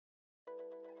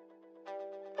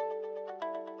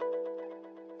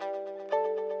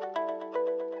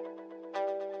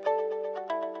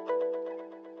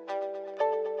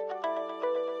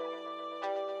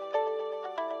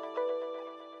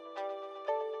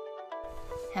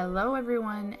Hello,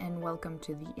 everyone, and welcome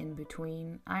to The In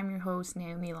Between. I'm your host,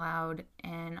 Naomi Loud,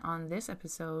 and on this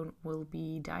episode, we'll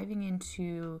be diving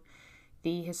into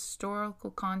the historical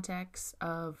context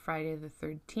of Friday the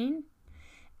 13th.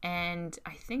 And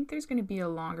I think there's going to be a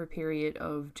longer period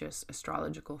of just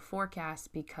astrological forecasts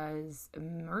because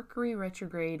Mercury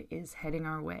retrograde is heading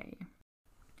our way.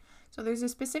 So there's a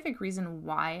specific reason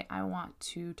why I want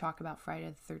to talk about Friday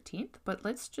the 13th, but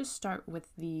let's just start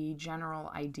with the general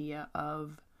idea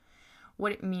of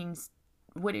what it means,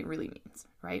 what it really means,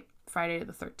 right? Friday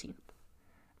the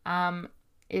 13th.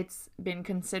 It's been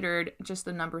considered, just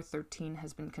the number 13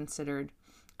 has been considered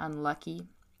unlucky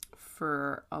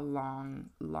for a long,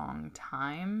 long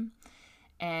time.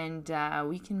 And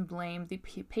we can blame the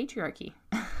patriarchy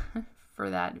for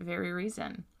that very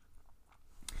reason.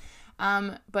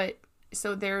 But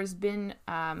so there's been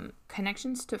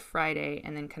connections to Friday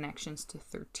and then connections to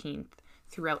 13th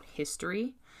throughout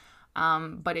history.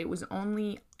 But it was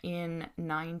only in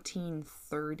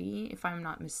 1930, if I'm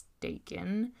not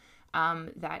mistaken,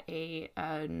 that a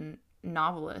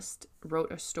novelist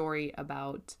wrote a story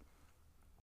about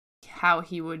how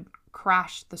he would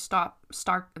crash the stock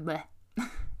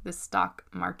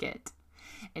market.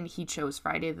 And he chose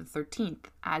Friday the 13th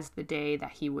as the day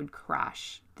that he would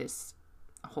crash this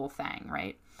whole thing,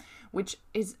 right? Which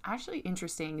is actually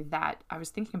interesting that I was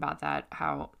thinking about that,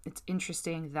 how it's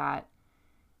interesting that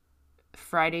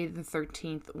Friday the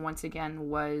 13th once again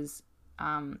was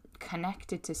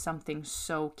connected to something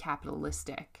so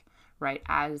capitalistic, right,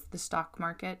 as the stock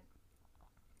market.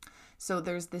 So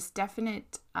there's this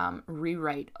definite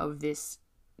rewrite of this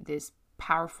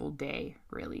powerful day,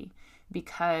 really,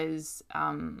 because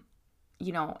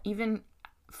even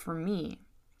for me,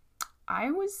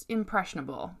 I was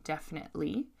impressionable,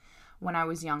 definitely, when I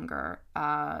was younger,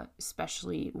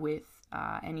 especially with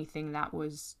anything that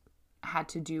had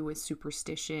to do with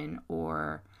superstition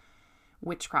or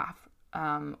witchcraft,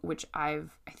 which I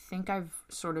think I've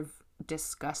sort of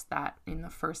discussed that in the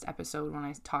first episode when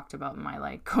I talked about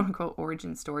my quote unquote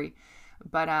origin story.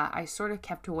 But I sort of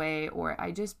kept away, or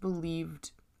I just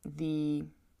believed the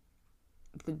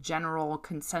general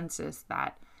consensus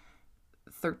that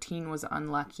 13 was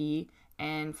unlucky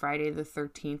and Friday the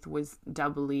 13th was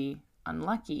doubly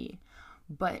unlucky.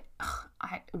 But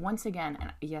once again,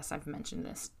 and yes, I've mentioned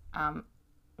this,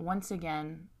 once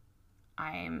again,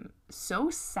 I'm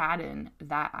so saddened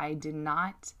that I did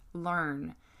not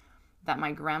learn that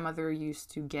my grandmother used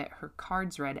to get her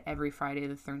cards read every Friday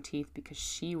the 13th because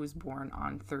she was born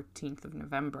on 13th of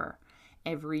November.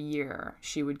 Every year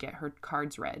she would get her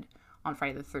cards read on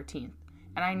Friday the 13th.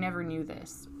 And I never knew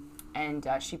this. And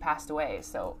she passed away.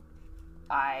 So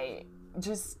I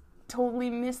just totally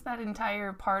missed that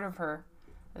entire part of her.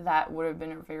 That would have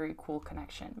been a very cool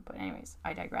connection. But anyways,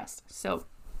 I digress. So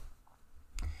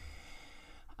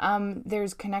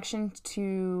there's connection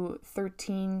to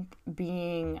 13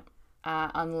 being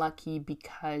unlucky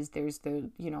because there's the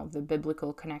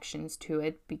biblical connections to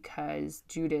it, because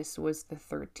Judas was the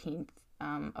 13th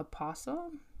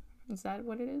apostle. Is that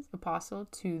what it is? Apostle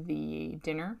to the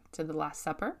dinner, to the Last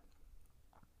Supper.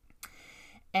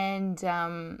 And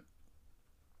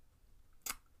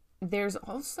there's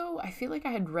also, I feel like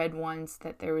I had read once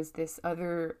that there was this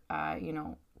other,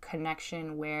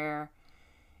 connection where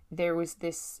there was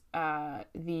this,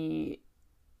 the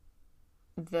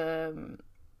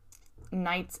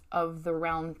Knights of the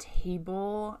Round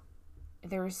Table,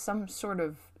 there was some sort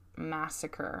of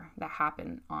massacre that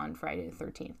happened on Friday the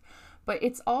 13th. But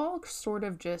it's all sort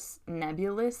of just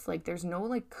nebulous. There's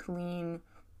no clean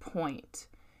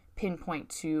pinpoint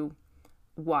to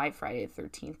why Friday the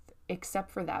 13th,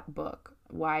 except for that book,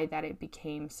 why that it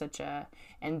became such a,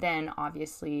 and then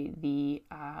obviously the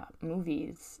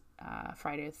movies,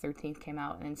 Friday the 13th came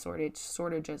out and sort of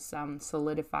just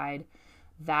solidified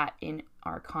that in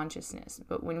our consciousness.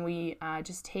 But when we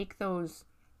just take those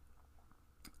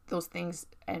things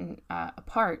and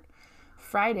apart,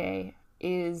 Friday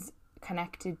is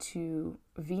connected to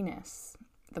Venus,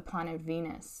 the planet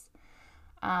Venus.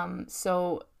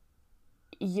 So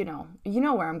you know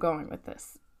where I'm going with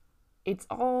this. It's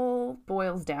all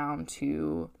boils down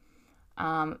to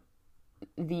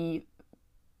the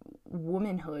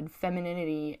womanhood,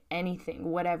 femininity, anything,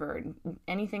 whatever,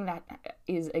 anything that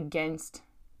is against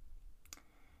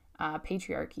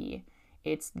patriarchy.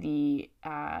 It's the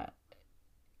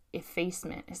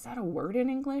effacement. Is that a word in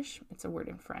English? It's a word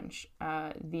in French.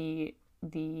 The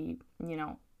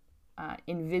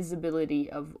invisibility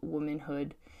of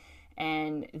womanhood,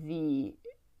 and the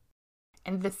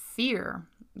fear,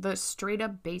 the straight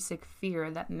up basic fear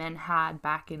that men had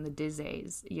back in the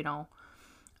days,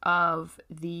 of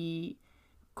the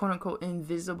quote unquote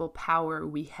invisible power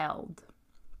we held,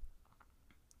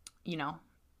 you know.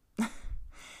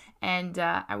 And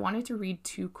I wanted to read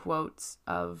 2 quotes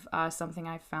of something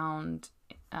I found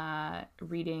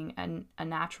reading A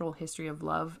Natural History of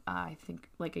Love, I think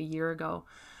like a year ago.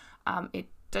 It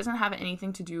doesn't have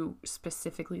anything to do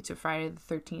specifically to Friday the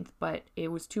 13th, but it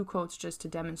was 2 quotes just to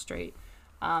demonstrate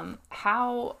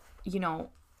how, you know,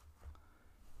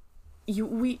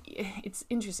 it's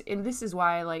interesting, and this is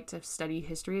why I like to study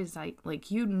history, is like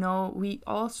you know, we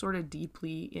all sort of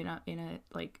deeply in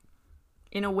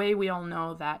a way we all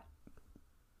know that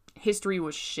history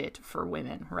was shit for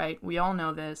women, right? We all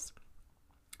know this,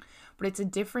 but it's a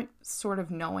different sort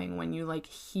of knowing when you like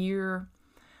hear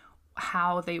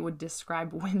how they would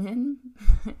describe women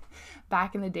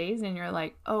back in the days, and you're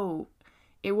like, oh,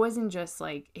 it wasn't just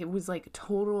like, it was like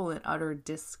total and utter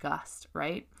disgust,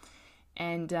 right?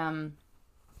 And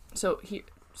so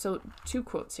 2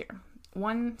 quotes here.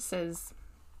 One says,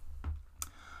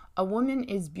 "A woman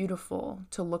is beautiful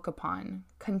to look upon,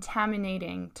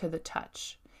 contaminating to the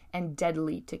touch, and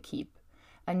deadly to keep.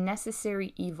 A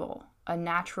necessary evil, a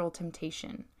natural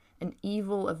temptation, an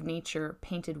evil of nature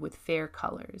painted with fair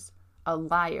colors, a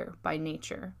liar by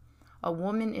nature. A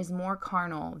woman is more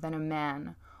carnal than a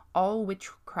man. All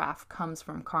witchcraft comes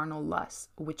from carnal lust,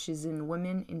 which is in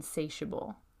women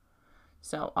insatiable."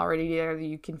 So already there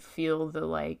you can feel the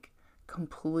like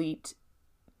complete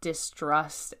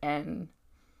distrust and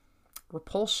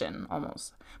repulsion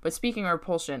almost. But speaking of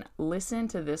repulsion, listen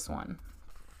to this one.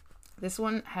 This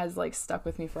one has like stuck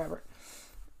with me forever.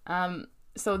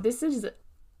 So this is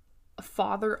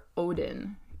Father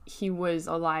Odin. He was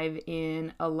alive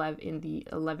in the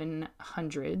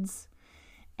 1100s,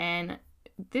 and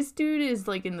this dude is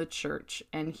like in the church,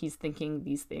 and he's thinking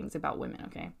these things about women.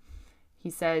 Okay,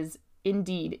 he says,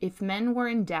 "Indeed, if men were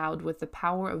endowed with the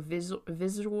power of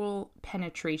visual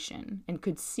penetration and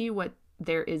could see what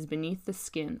there is beneath the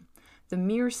skin, the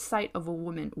mere sight of a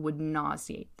woman would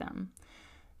nauseate them.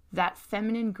 That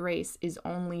feminine grace is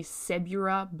only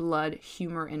sebura, blood,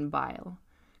 humor, and bile.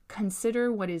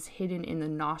 Consider what is hidden in the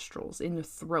nostrils, in the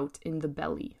throat, in the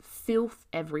belly, filth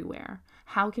everywhere.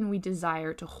 How can we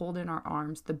desire to hold in our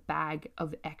arms the bag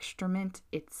of excrement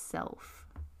itself?"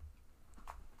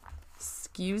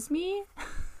 Excuse me?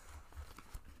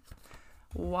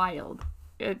 Wild.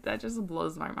 That just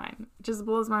blows my mind. It just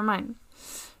blows my mind.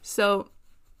 So,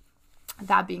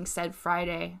 that being said,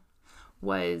 Friday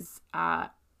was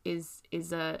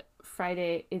is a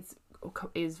Friday.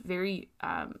 Is very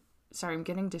sorry, I'm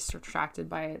getting distracted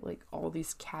by like all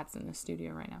these cats in the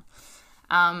studio right now.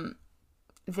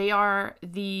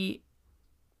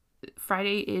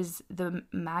 Friday is the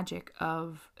magic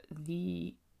of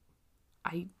the,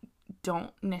 I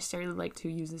don't necessarily like to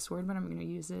use this word, but I'm going to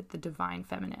use it, the divine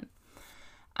feminine.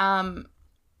 And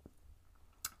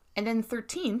then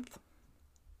 13th.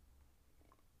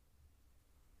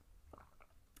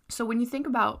 So when you think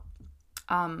about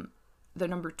the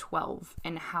number 12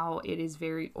 and how it is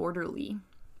very orderly,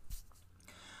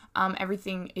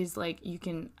 everything is like, you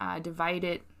can divide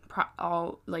it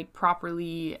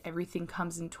properly. Everything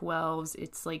comes in 12s.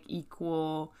 It's like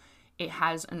equal. It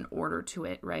has an order to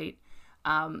it, right?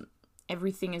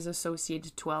 Everything is associated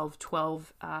to 12,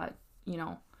 12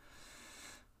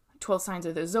 signs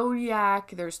of the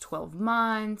zodiac. There's 12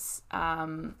 months.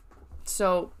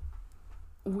 So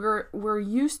we're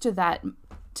used to that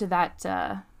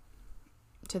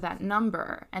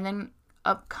number. And then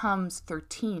up comes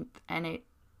 13th, and it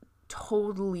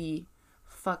totally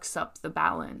fucks up the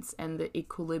balance and the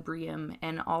equilibrium,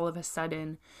 and all of a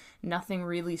sudden nothing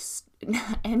really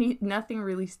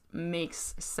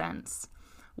makes sense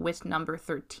with number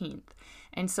 13th.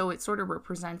 And so it sort of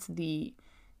represents the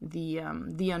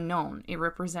unknown. It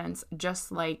represents,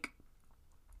 just like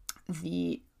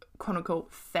the quote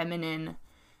unquote feminine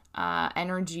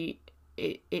energy,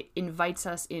 it invites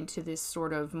us into this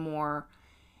sort of more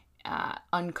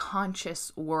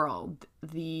unconscious world,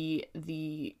 the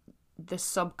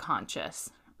subconscious,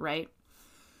 right?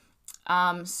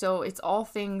 So it's all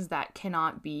things that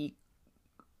cannot be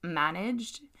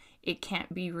managed. It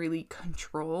can't be really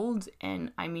controlled.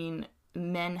 And I mean,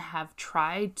 men have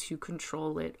tried to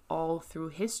control it all through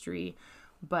history,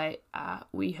 but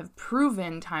we have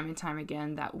proven time and time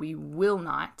again that we will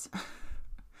not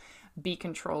be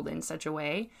controlled in such a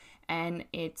way. And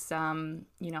it's,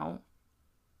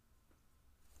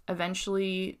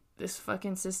 eventually this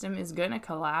fucking system is gonna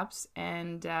collapse,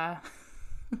 and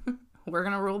we're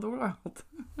gonna rule the world.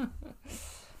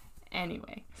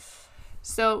 Anyway,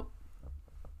 so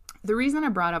the reason I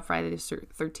brought up Friday the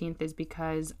 13th is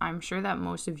because I'm sure that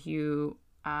most of you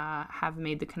have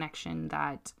made the connection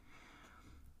that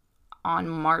on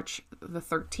March the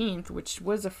 13th, which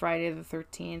was a Friday the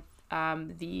 13th,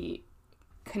 the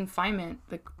confinement,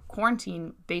 the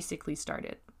quarantine basically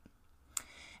started.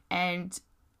 And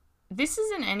this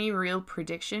isn't any real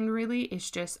prediction, really.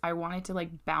 It's just I wanted to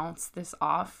like bounce this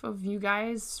off of you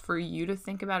guys for you to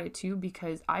think about it too,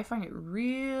 because I find it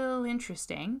real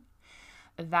interesting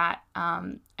that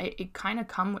it kind of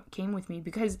came with me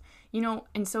because, you know,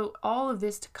 and so all of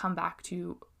this to come back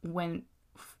to when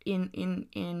in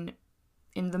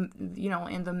the, you know,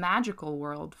 in the magical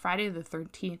world, Friday the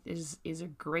 13th is a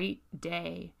great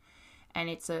day. And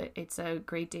it's a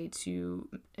great day to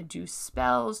do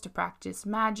spells, to practice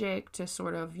magic, to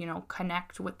sort of, you know,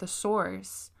 connect with the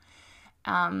source.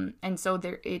 And so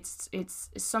it's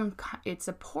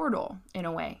a portal in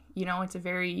a way, you know. It's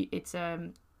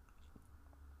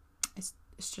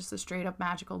just a straight up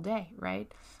magical day, right?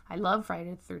 I love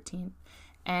Friday the 13th,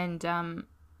 and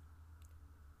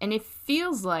it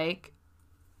feels like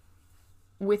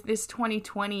with this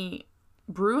 2020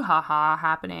 brouhaha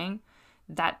happening,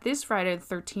 that this Friday the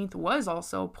 13th was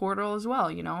also a portal as well,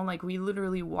 you know? Like, we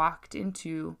literally walked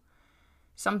into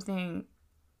something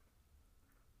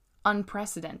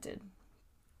unprecedented.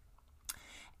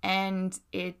 And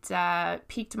it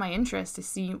piqued my interest to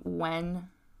see when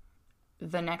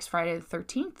the next Friday the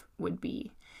 13th would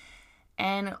be.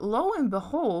 And lo and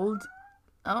behold,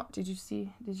 oh, did you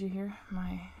hear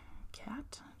my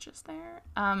cat just there?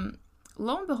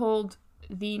 Lo and behold,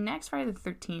 the next Friday the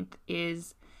 13th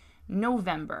is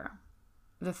November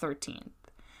the 13th,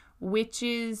 which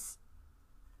is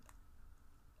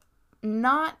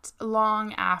not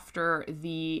long after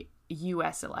the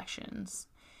US elections.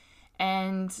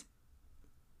 And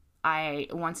like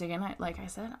I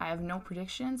said, I have no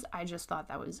predictions. I just thought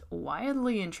that was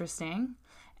wildly interesting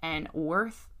and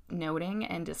worth noting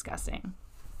and discussing.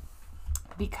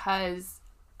 Because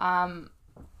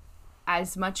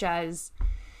as much as,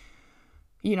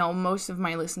 you know, most of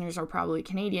my listeners are probably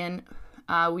Canadian,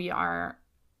 we are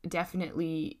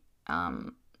definitely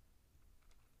not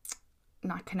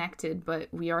connected, but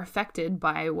we are affected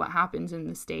by what happens in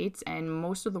the States, and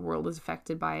most of the world is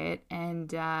affected by it.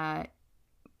 And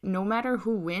no matter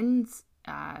who wins,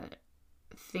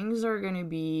 things are going to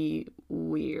be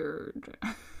weird.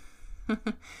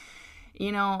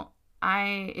 You know,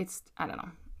 I don't know.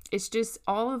 It's just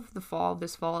all of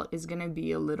this fall is going to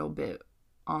be a little bit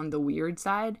on the weird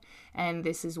side, and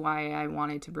this is why I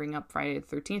wanted to bring up Friday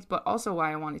the 13th, but also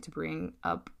why I wanted to bring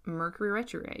up Mercury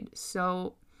Retrograde.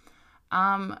 So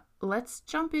let's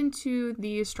jump into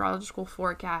the astrological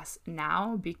forecast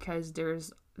now, because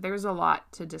there's a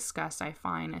lot to discuss, I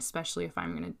find, especially if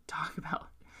I'm going to talk about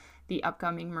the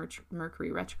upcoming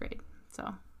Mercury Retrograde.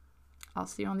 So I'll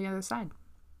see you on the other side.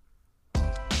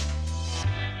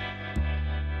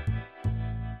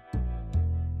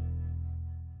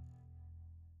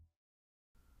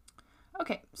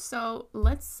 Okay, so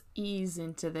let's ease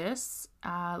into this.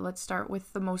 Let's start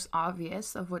with the most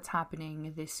obvious of what's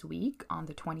happening this week on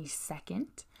the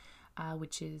 22nd,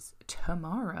 which is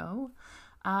tomorrow.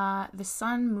 The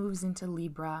sun moves into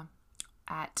Libra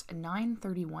at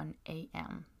 9:31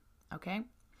 a.m. Okay,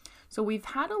 so we've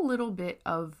had a little bit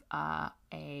of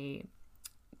a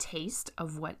taste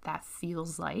of what that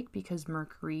feels like, because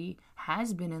Mercury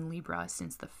has been in Libra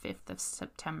since the 5th of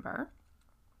September.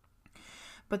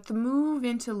 But the move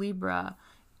into Libra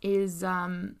is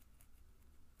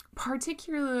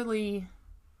particularly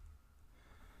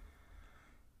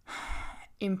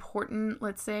important,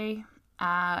 let's say,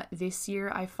 this year.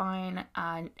 I find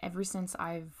ever since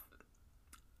I've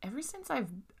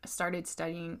started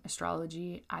studying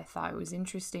astrology, I thought it was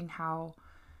interesting how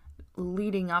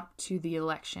leading up to the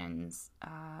elections,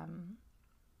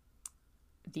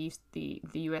 the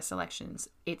US elections,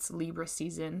 it's Libra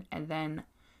season, and then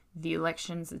the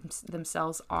elections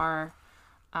themselves are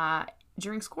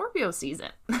during Scorpio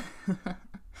season.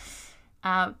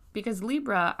 Because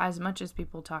Libra, as much as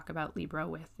people talk about Libra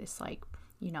with this, like,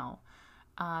 you know,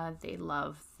 they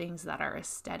love things that are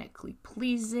aesthetically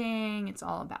pleasing. It's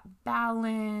all about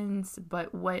balance.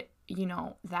 But what, you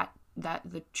know,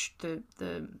 the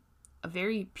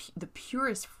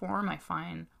purest form I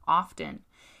find often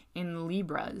in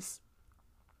Libras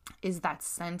is that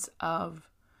sense of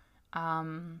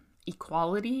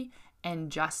equality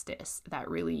and justice that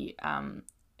really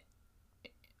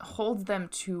holds them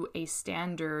to a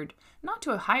standard, not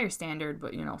to a higher standard,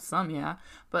 but, you know, some, yeah,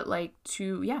 but like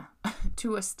to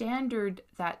a standard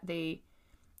that they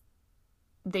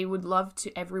would love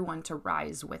to everyone to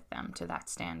rise with them to that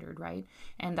standard, right?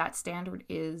 And that standard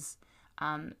is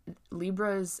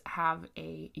Libras have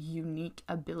a unique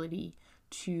ability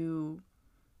to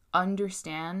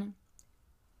understand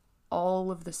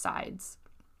all of the sides,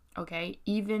 okay?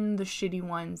 Even the shitty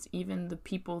ones, even the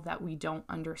people that we don't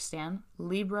understand,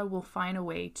 Libra will find a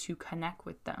way to connect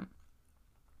with them,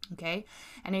 okay?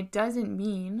 And it doesn't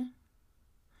mean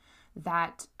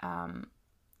that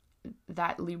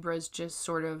that Libras just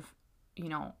sort of,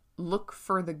 look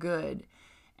for the good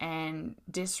and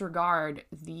disregard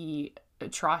the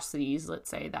atrocities, let's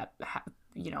say, that,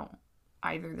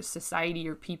 either the society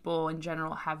or people in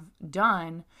general have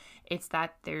done. It's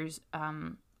that there's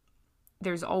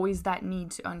always that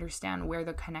need to understand where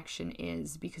the connection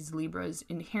is, because Libras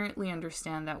inherently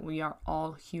understand that we are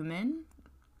all human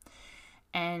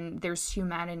and there's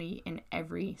humanity in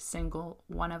every single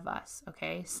one of us,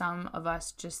 okay? Some of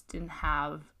us just didn't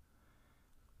have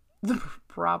the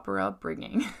proper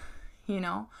upbringing,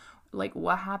 like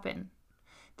what happened?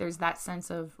 There's that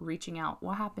sense of reaching out.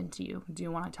 What happened to you? Do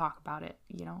you want to talk about it?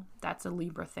 That's a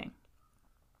Libra thing.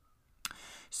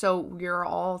 So we're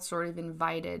all sort of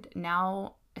invited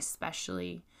now,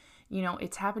 especially,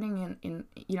 it's happening in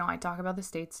I talk about the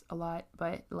States a lot,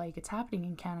 but like it's happening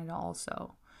in Canada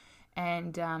also.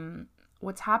 And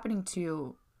what's happening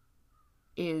too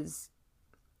is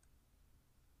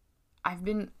I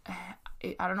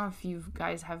don't know if you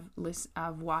guys have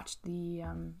watched the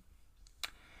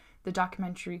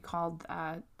documentary called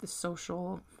The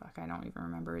Social, I don't even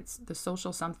remember, it's The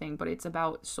Social something, but it's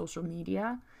about social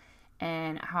media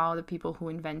and how the people who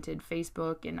invented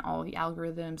Facebook and all the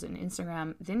algorithms and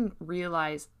Instagram didn't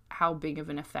realize how big of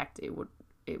an effect it would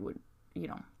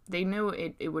they knew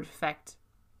it would affect,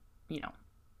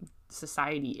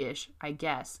 society-ish, I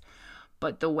guess,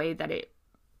 but the way that it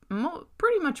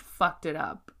pretty much fucked it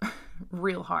up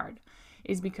real hard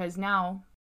is because now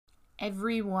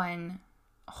everyone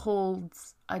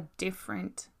holds a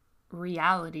different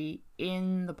reality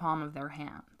in the palm of their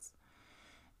hands.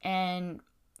 And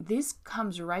this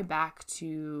comes right back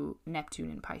to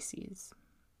Neptune and Pisces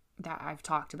that I've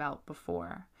talked about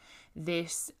before.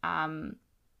 This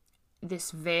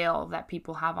veil that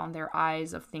people have on their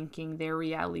eyes of thinking their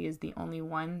reality is the only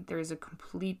one. There's a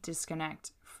complete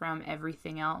disconnect from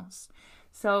everything else.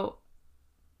 So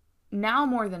now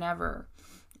more than ever,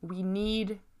 we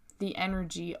need the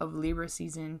energy of Libra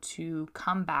season to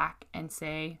come back and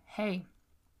say, hey,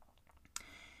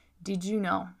 did you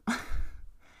know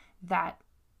that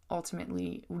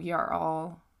ultimately we are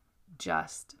all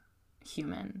just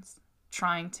humans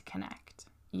trying to connect,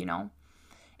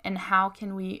 And how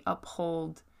can we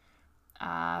uphold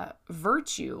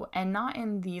virtue, and not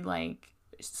in the like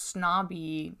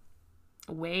snobby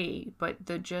way, but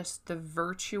the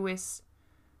virtuous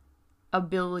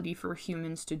ability for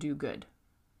humans to do good.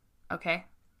 Okay?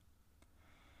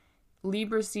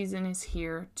 Libra season is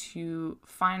here to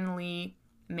finally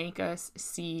make us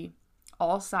see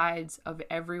all sides of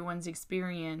everyone's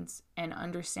experience and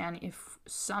understand if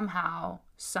somehow,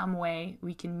 some way,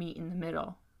 we can meet in the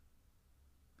middle.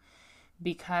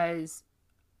 Because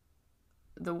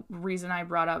the reason I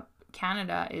brought up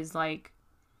Canada is like,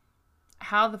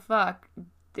 how the fuck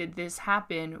did this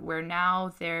happen where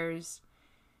now there's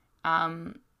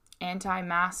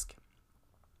anti-mask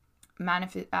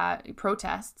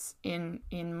protests in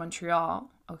Montreal,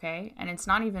 okay? And it's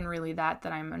not even really that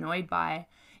I'm annoyed by,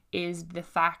 is the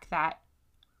fact that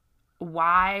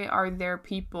why are there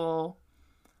people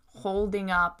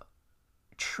holding up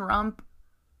Trump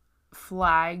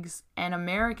flags and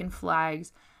American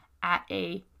flags at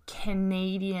a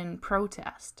Canadian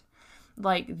protest?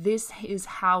 Like, this is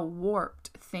how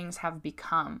warped things have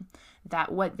become,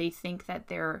 that what they think that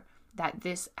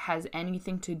this has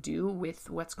anything to do with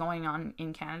what's going on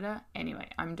in Canada. Anyway,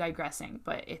 I'm digressing,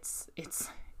 but it's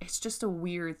just a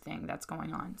weird thing that's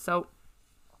going on. So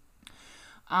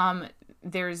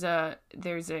there's a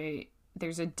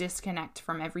disconnect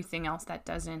from everything else that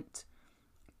doesn't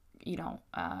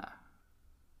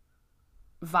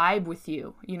vibe with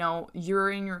you.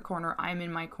 You're in your corner, I'm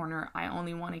in my corner. I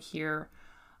only want to hear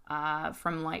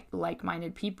from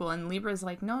like-minded people. And Libra's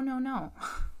like, no.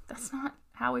 That's not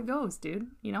how it goes, dude.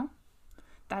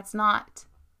 That's not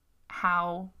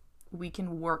how we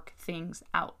can work things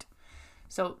out.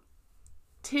 So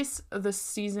 'tis the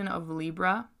season of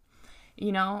Libra,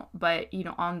 but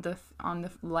on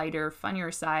the lighter,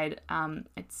 funnier side,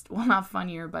 it's, well, not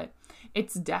funnier, but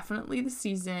it's definitely the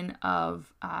season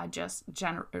of just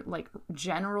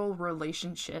general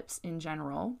relationships in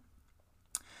general.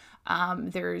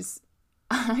 There's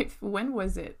when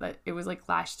was it? It was like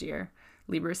last year.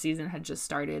 Libra season had just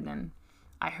started, and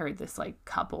I heard this like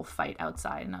couple fight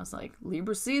outside, and I was like,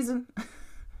 Libra season,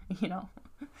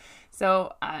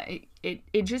 So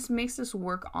it just makes us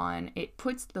work on, it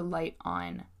puts the light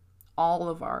on all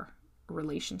of our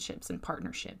relationships and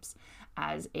partnerships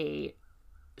as a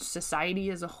society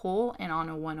as a whole and on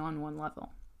a one-on-one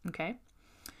level. Okay.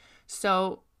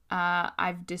 So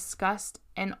I've discussed,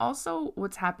 and also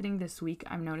what's happening this week,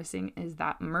 I'm noticing, is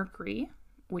that Mercury,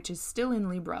 which is still in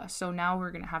Libra, so now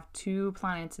we're going to have 2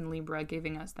 planets in Libra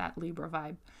giving us that Libra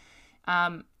vibe.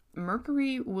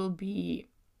 Mercury will be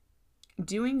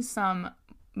doing some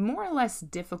more or less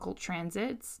difficult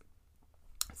transits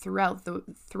throughout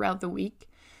the week.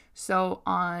 So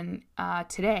on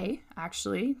today,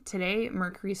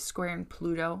 Mercury is squaring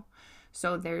Pluto.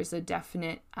 So there's a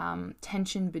definite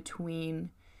tension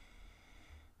between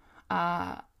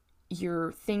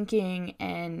your thinking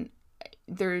and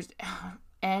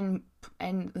and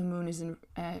the moon is in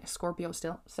Scorpio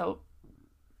still. So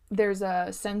there's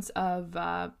a sense of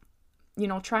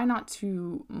try not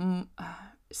to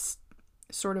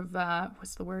sort of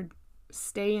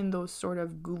stay in those sort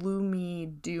of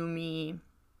gloomy, doomy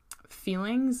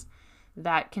feelings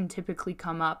that can typically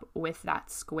come up with that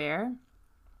square.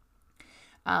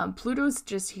 Pluto's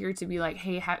just here to be like,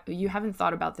 hey, you haven't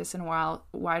thought about this in a while.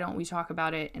 Why don't we talk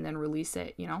about it and then release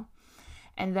it,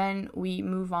 And then we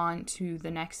move on to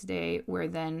the next day where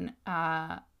then,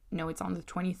 it's on the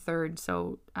 23rd.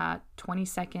 So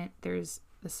 22nd, there's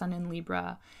the sun in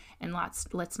Libra. And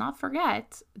let's not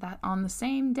forget that on the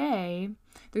same day,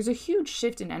 there's a huge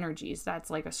shift in energies.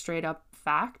 That's like a straight up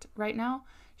fact right now.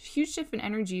 Huge shift in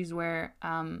energies where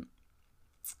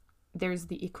there's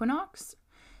the equinox.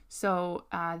 So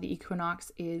the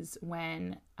equinox is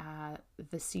when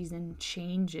the season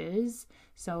changes.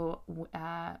 So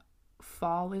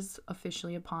fall is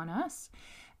officially upon us.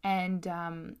 And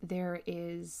there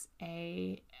is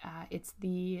it's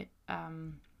the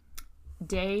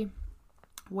day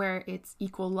where it's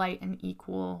equal light and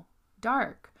equal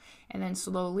dark. And then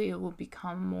slowly it will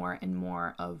become more and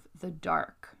more of the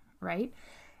dark, right?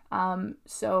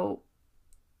 So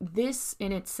this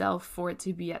in itself, for it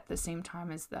to be at the same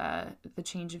time as the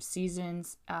change of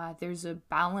seasons, there's a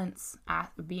balance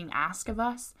being asked of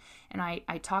us. And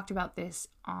I talked about this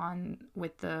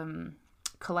with the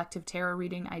collective tarot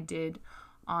reading I did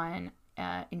on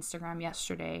Instagram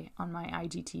yesterday on my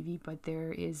IGTV, but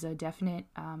there is a definite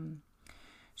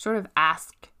sort of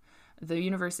the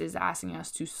universe is asking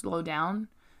us to slow down,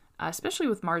 especially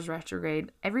with Mars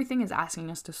retrograde. Everything is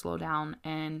asking us to slow down,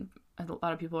 and a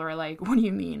lot of people are like, what do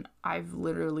you mean? I've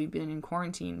literally been in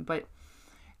quarantine. But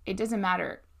it doesn't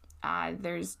matter.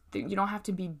 You don't have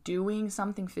to be doing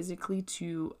something physically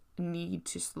to need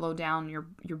to slow down.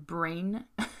 Your brain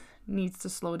needs to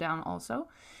slow down also.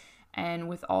 And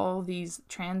with all these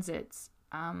transits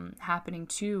happening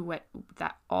too,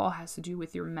 that all has to do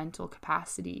with your mental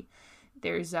capacity.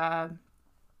 There's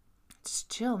just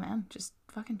chill, man. Just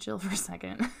fucking chill for a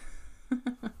second.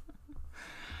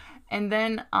 And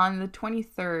then on the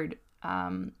 23rd,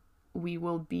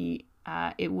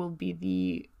 it will be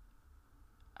the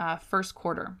first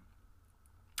quarter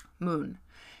moon.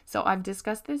 So I've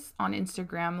discussed this on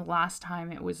Instagram. Last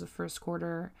time it was the first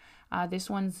quarter. This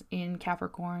one's in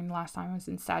Capricorn. Last time it was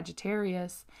in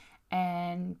Sagittarius.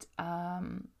 And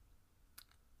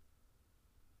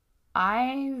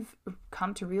I've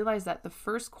come to realize that the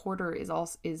first quarter is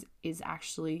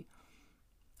actually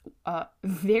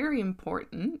very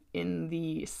important in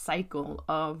the cycle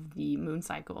of the moon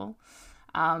cycle,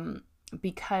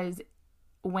 because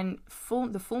when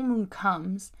the full moon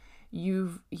comes,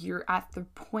 you're at the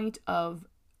point of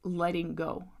letting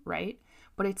go, right?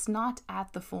 But it's not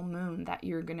at the full moon that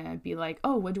you're gonna be like,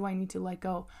 oh, what do I need to let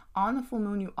go? On the full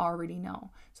moon, you already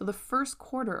know. So the first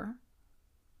quarter,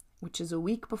 which is a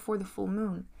week before the full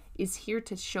moon, is here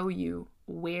to show you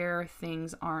where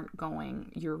things aren't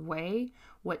going your way,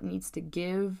 what needs to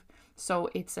give. So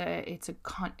it's a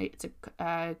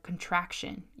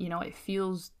contraction. It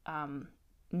feels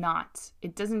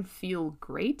it doesn't feel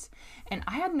great. And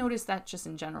I had noticed that just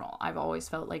in general. I've always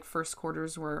felt like first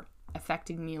quarters were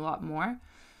affecting me a lot more.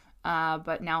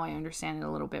 But now I understand it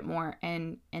a little bit more.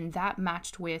 And that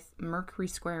matched with Mercury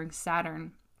squaring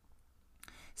Saturn.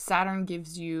 Saturn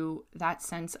gives you that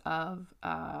sense of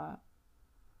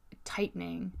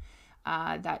tightening,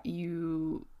 that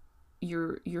your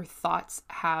thoughts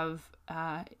have,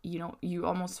 you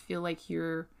almost feel like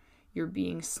you're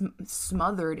being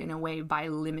smothered in a way by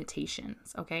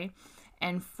limitations, okay?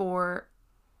 And for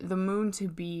the moon to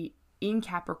be in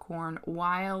Capricorn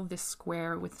while this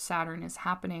square with Saturn is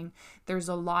happening, there's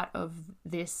a lot of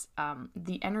this,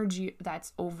 the energy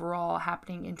that's overall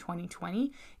happening in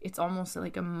 2020. It's almost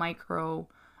like a micro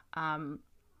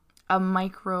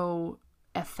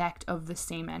effect of the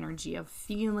same energy of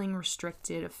feeling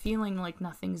restricted, of feeling like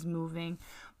nothing's moving.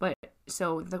 But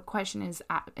So the question is,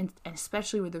 and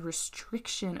especially with the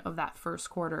restriction of that first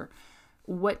quarter,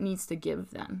 what needs to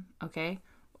give then? Okay.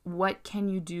 What can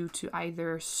you do to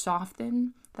either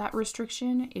soften that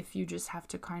restriction if you just have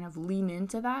to kind of lean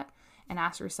into that and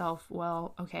ask yourself,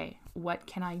 well, okay, what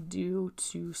can I do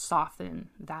to soften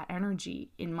that energy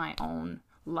in my own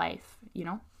life, you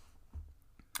know?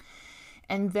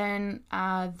 And then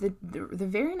the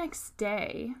very next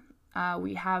day,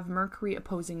 we have Mercury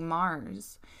opposing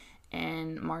Mars,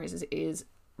 and Mars is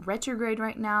retrograde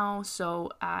right now, so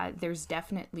there's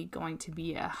definitely going to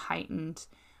be a heightened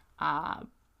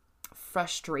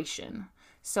frustration.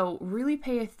 So really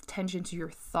pay attention to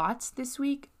your thoughts this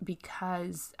week,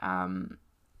 because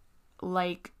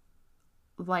like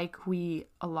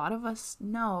a lot of us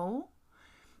know,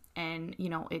 and you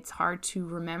know, it's hard to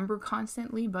remember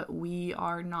constantly, but we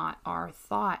are not our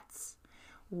thoughts.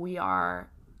 We are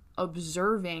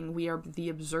observing. We are the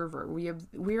observer.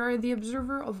 We are the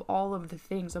observer of all of the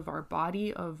things, of our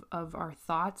body, of our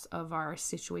thoughts, of our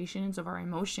situations, of our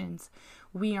emotions.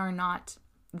 They are not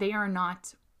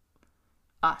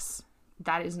us.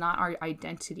 That is not our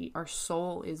identity. Our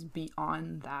soul is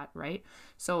beyond that, right?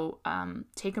 So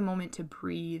take a moment to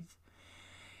breathe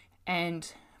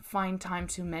and find time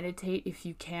to meditate if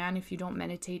you can. If you don't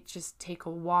meditate, just take a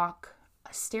walk,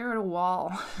 stare at a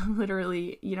wall,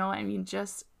 literally, you know, I mean,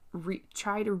 just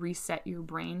try to reset your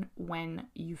brain when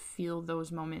you feel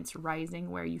those moments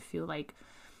rising where you feel like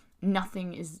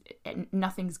nothing's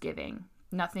giving,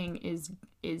 nothing is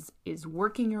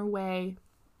working your way.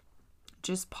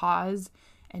 Just pause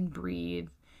and breathe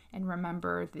and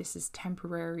remember this is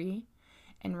temporary,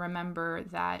 and remember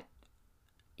that,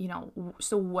 you know,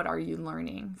 so what are you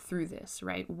learning through this,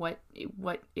 right? What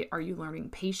are you learning?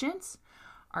 Patience?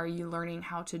 Are you learning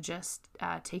how to just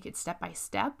take it step by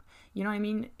step? You know what I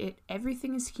mean?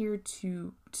 Everything is here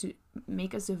to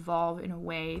make us evolve in a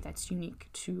way that's unique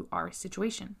to our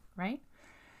situation, right?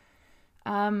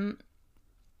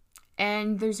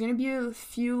 And there's going to be a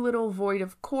few little void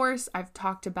of course. I've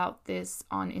talked about this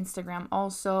on Instagram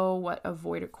also, what a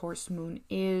void of course moon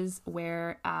is,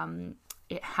 where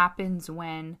it happens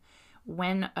when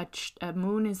the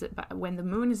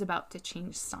moon is about to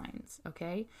change signs,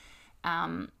 okay?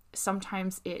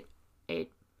 Sometimes it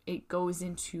goes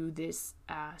into this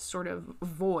sort of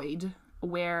void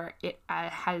where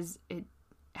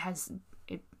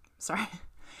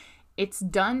it's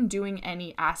done doing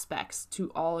any aspects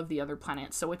to all of the other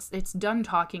planets. So it's done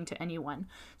talking to anyone.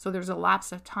 So there's a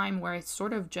lapse of time where it's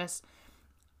sort of just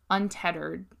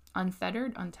untethered,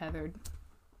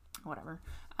 whatever,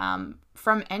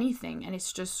 from anything. And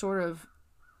it's just sort of,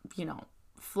 you know,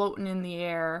 floating in the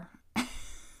air,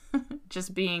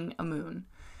 just being a moon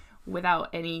without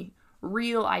any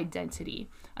real identity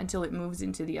until it moves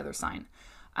into the other sign.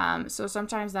 So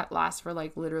sometimes that lasts for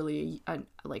like literally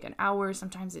like an hour.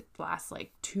 Sometimes it lasts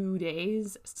like 2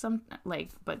 days.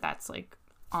 But that's like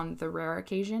on the rare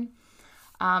occasion.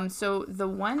 So the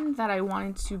one that I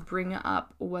wanted to bring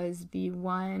up was the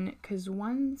one,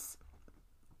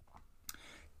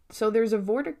 so there's a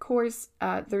void of course.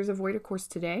 There's a void of course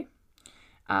today.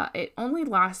 It only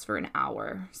lasts for an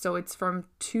hour. So it's from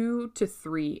 2 to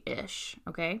 3-ish.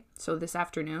 Okay. So this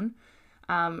afternoon.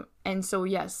 And so,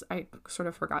 yes, I sort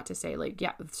of forgot to say, like,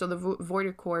 yeah, so the void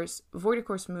of course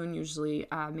moon usually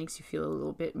makes you feel a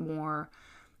little bit more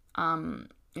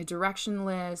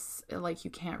directionless, like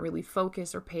you can't really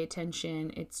focus or pay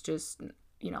attention. It's just,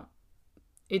 you know,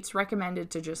 it's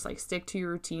recommended to just like stick to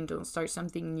your routine, don't start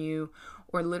something new,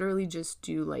 or literally just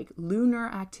do like lunar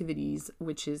activities,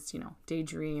 which is, you know,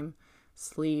 daydream,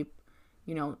 sleep,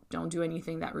 you know, don't do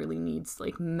anything that really needs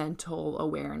like mental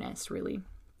awareness, really.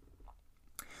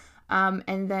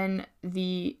 And then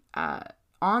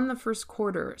on the first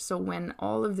quarter, so when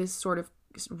all of this sort of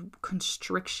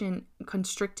constricting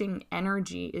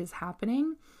energy is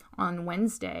happening on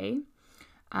Wednesday,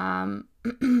 we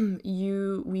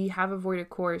have a void of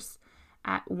course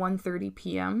at 1:30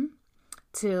 p.m.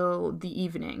 till the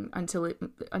evening, until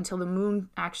the moon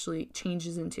actually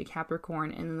changes into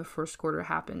Capricorn, and then the first quarter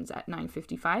happens at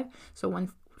 9:55. So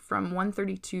from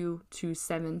 1:32 to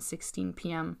 7:16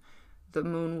 p.m. the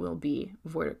moon will be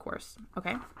void of course.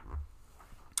 Okay.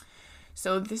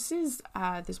 So this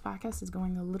podcast is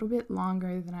going a little bit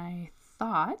longer than I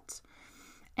thought.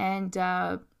 And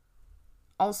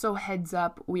also heads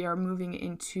up, we are moving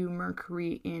into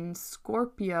Mercury in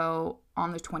Scorpio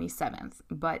on the 27th,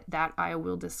 but that I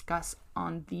will discuss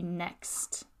on the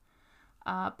next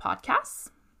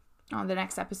podcast, on the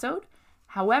next episode.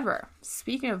 However,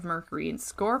 speaking of Mercury in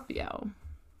Scorpio,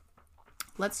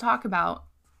 let's talk about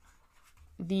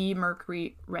the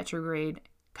Mercury retrograde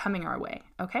coming our way,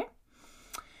 okay?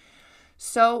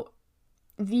 So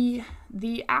the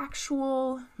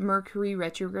actual Mercury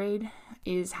retrograde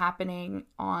is happening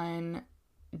on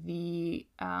the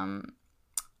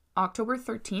October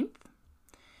 13th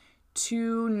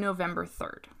to November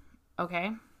 3rd.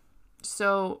 Okay?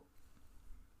 So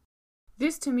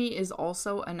this to me is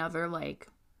also another like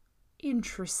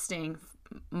interesting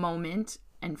moment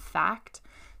and fact.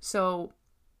 So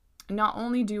not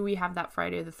only do we have that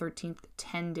Friday the 13th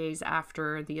 10 days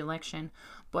after the election,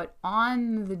 but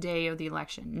on the day of the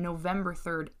election, November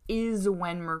 3rd, is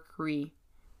when Mercury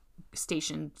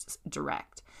stations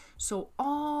direct. So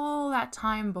all that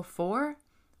time before,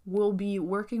 we'll be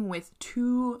working with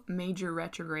two major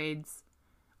retrogrades,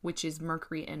 which is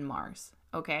Mercury and Mars.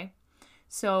 Okay?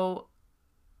 So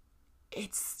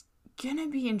it's gonna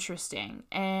be interesting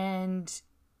and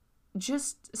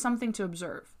just something to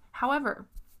observe. However,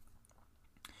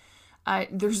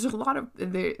 there's a lot of,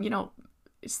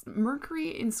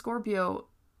 Mercury in Scorpio,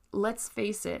 let's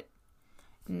face it,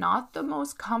 not the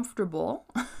most comfortable.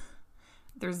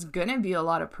 There's gonna be a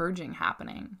lot of purging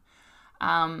happening.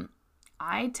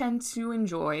 I tend to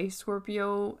enjoy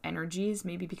Scorpio energies,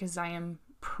 maybe because I am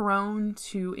prone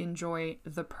to enjoy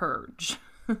the purge.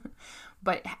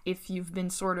 But if you've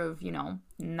been sort of,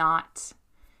 not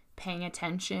paying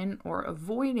attention or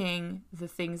avoiding the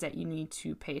things that you need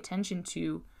to pay attention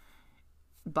to,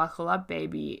 buckle up,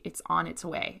 baby. It's on its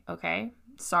way, okay?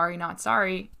 Sorry, not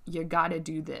sorry. You gotta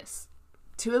do this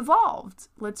to evolve.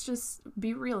 Let's just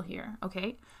be real here,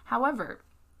 okay? However,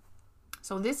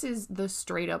 so this is the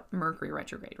straight up Mercury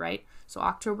retrograde, right? So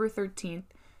October 13th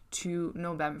to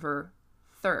November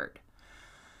 3rd.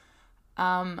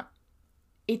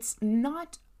 It's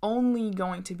not only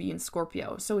going to be in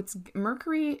Scorpio. So it's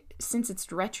Mercury, since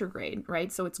it's retrograde,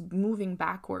 right? So it's moving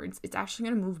backwards. It's actually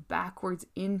going to move backwards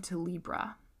into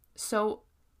Libra. So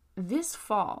this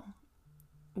fall,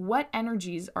 what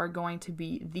energies are going to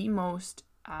be the most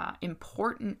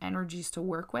important energies to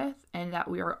work with, and that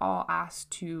we are all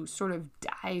asked to sort of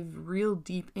dive real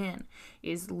deep in,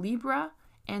 is Libra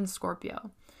and Scorpio.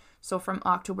 So from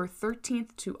October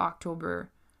 13th to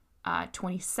October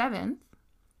 27th,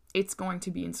 it's going to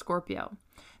be in Scorpio.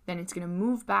 Then it's going to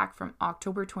move back from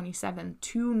October 27th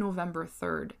to November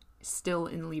 3rd, still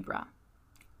in Libra.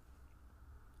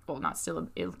 Well, not still,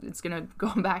 it's going to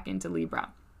go back into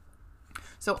Libra.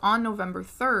 So on November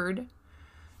 3rd,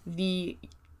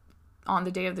 on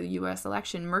the day of the US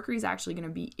election, Mercury is actually going to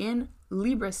be in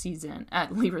Libra season,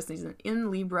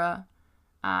 in Libra,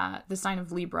 the sign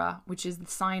of Libra, which is the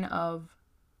sign of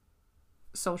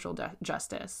social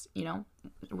justice,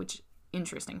 which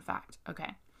interesting fact.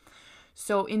 Okay.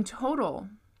 So in total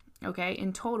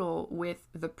with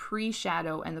the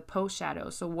pre-shadow and the post-shadow,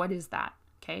 so what is that?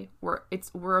 Okay.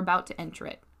 We're about to enter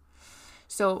it.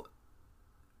 So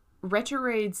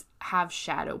retrogrades have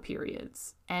shadow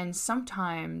periods, and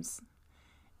sometimes,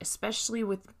 especially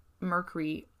with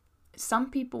Mercury, some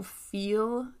people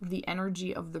feel the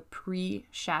energy of the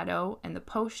pre-shadow and the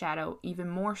post-shadow even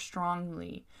more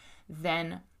strongly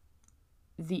than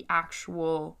the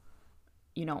actual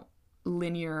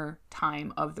linear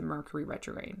time of the Mercury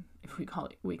retrograde, if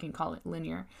we can call it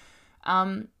linear.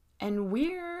 And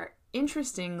we're,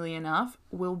 interestingly enough,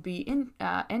 will be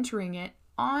entering it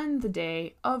on the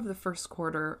day of the first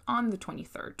quarter, on the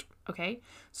 23rd. Okay,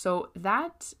 so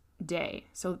that day,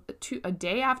 a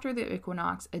day after the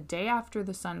equinox, a day after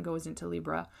the sun goes into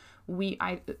Libra,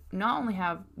 I not only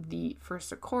have the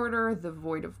first quarter, the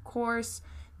void of course,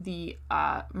 the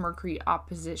Mercury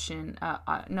opposition,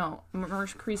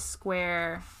 Mercury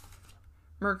square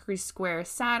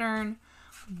Saturn,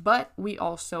 but we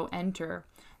also enter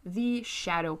the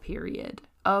shadow period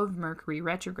of Mercury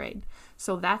retrograde.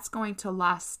 So that's going to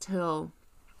last till,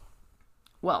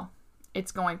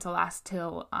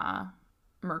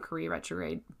 Mercury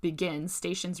retrograde begins,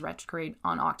 stations retrograde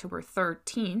on October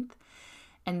 13th,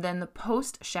 and then the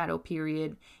post-shadow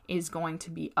period is going to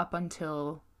be up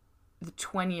until the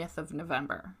 20th of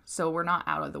November. So we're not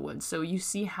out of the woods. So you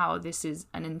see how this is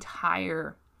an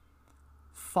entire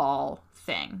fall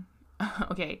thing.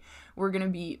 Okay, we're going to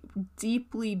be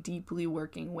deeply, deeply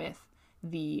working with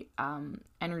the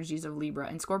energies of Libra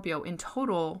and Scorpio. In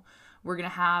total, we're going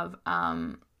to have,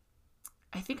 I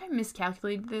think I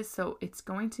miscalculated this, so it's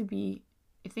going to be,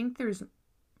 I think there's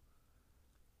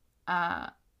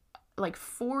like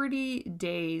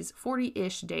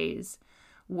 40-ish days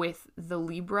with the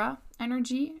Libra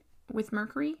energy with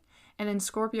Mercury, and then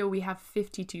Scorpio, we have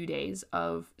 52 days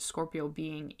of Scorpio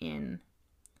being in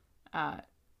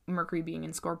Mercury being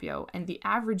in Scorpio, and the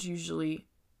average usually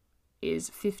is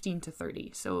 15 to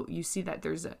 30. So you see that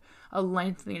there's a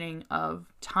lengthening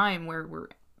of time where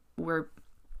we're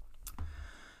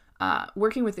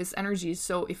working with this energy.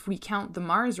 So if we count the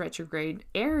Mars retrograde,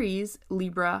 Aries,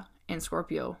 Libra, and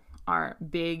Scorpio are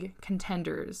big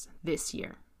contenders this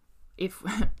year.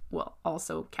 Well,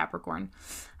 also Capricorn.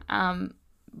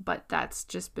 But that's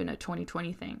just been a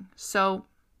 2020 thing. So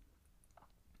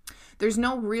there's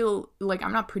no real, like,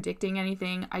 I'm not predicting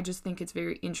anything. I just think it's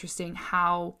very interesting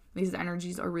how these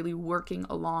energies are really working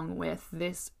along with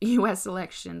this US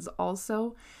elections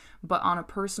also. But on a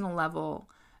personal level,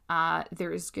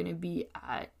 there is going to be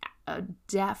a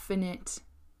definite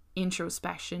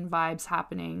introspection vibes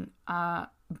happening,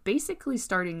 basically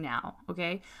starting now,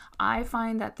 okay? I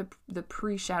find that the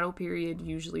pre-shadow period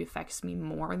usually affects me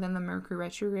more than the Mercury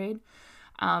retrograde.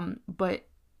 But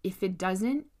if it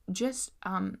doesn't, just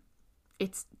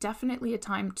it's definitely a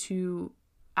time to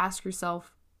ask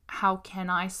yourself, how can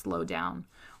I slow down?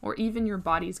 Or even your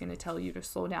body's going to tell you to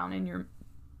slow down,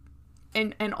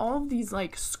 and all of these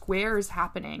like squares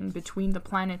happening between the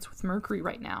planets with Mercury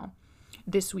right now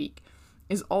this week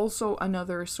is also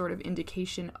another sort of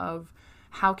indication of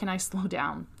how can I slow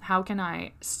down? How can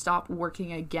I stop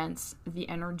working against the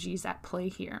energies at play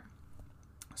here?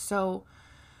 So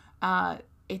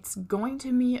it's going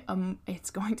to be a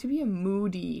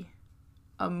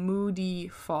moody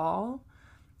fall.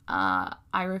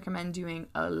 I recommend doing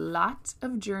a lot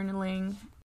of journaling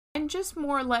and just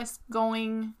more or less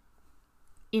going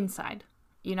inside.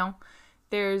 You know,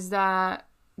 there's a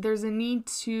need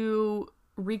to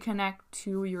reconnect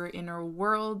to your inner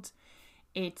world.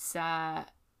 It's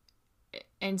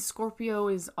and Scorpio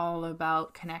is all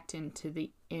about connecting to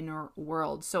the inner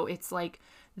world. So it's like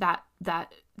that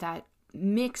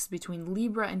mix between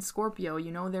Libra and Scorpio,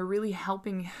 you know, they're really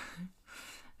helping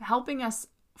us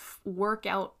work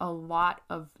out a lot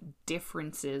of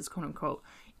differences, quote unquote,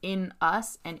 in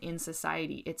us and in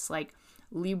society. It's like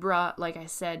Libra, like I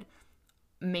said,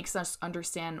 makes us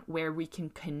understand where we can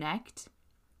connect.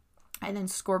 And then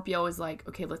Scorpio is like,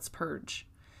 okay, let's purge.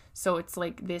 So it's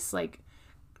like this, like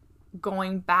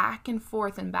going back and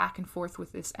forth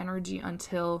with this energy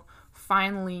until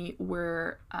finally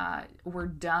we're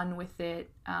done with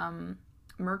it.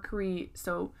 Mercury.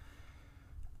 So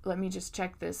let me just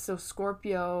check this. So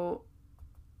Scorpio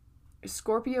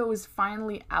is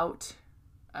finally out.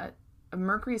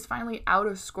 Mercury is finally out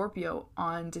of Scorpio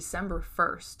on December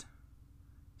 1st.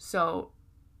 So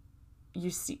you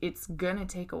see, it's gonna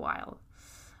take a while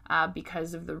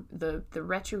because of the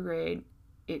retrograde.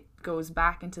 It goes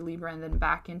back into Libra and then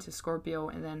back into Scorpio.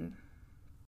 And then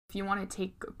if you want to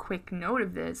take a quick note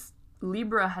of this,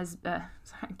 Libra has I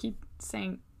keep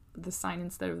saying the sign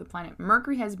instead of the planet.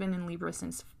 Mercury has been in Libra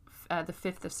since the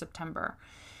 5th of September.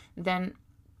 Then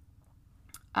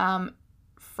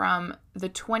from the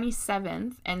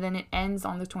 27th, and then it ends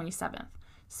on the 27th.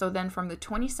 So then from the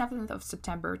 27th of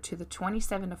September to the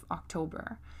 27th of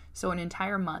October, so an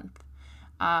entire month,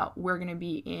 we're going to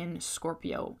be in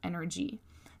Scorpio energy.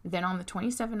 Then on the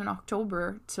 27th of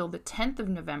October till the 10th of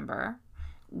November,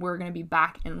 we're going to be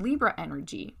back in Libra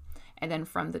energy. And then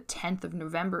from the 10th of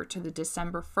November to the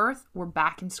December 1st, we're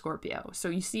back in Scorpio. So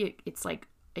you see, it's like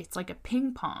a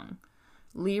ping pong.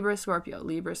 Libra, Scorpio,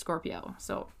 Libra, Scorpio.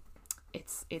 So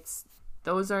it's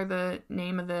those are the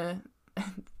name of the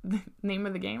name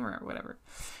of the game or whatever.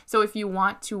 So if you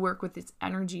want to work with its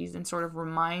energies and sort of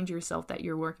remind yourself that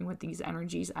you're working with these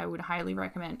energies, I would highly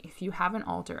recommend, if you have an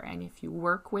altar and if you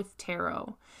work with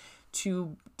tarot,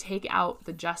 to take out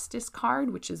the Justice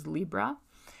card, which is Libra,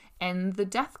 and the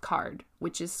Death card,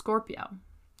 which is Scorpio,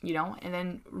 you know, and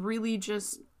then really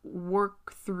just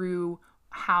work through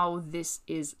how this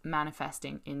is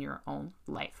manifesting in your own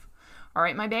life. All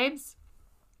right, my babes.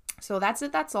 So that's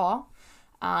it. That's all.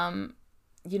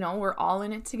 You know, we're all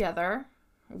in it together.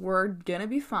 We're gonna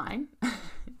be fine.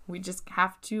 We just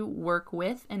have to work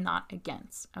with and not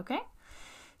against. Okay.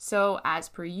 So as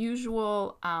per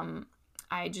usual,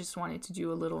 I just wanted to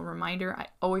do a little reminder. I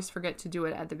always forget to do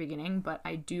it at the beginning, but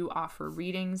I do offer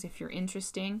readings if you're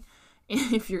interested.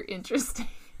 If you're interested,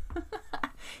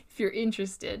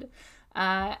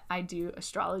 I do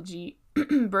astrology,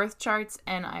 birth charts,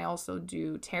 and I also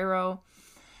do tarot.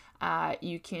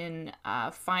 You can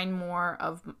find more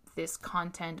of this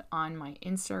content on my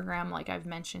Instagram, like I've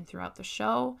mentioned throughout the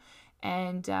show.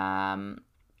 And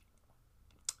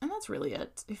that's really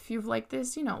it. If you've liked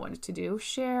this, you know what to do.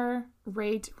 Share,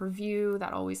 rate, review.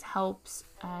 That always helps.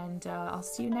 And I'll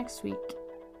see you next week.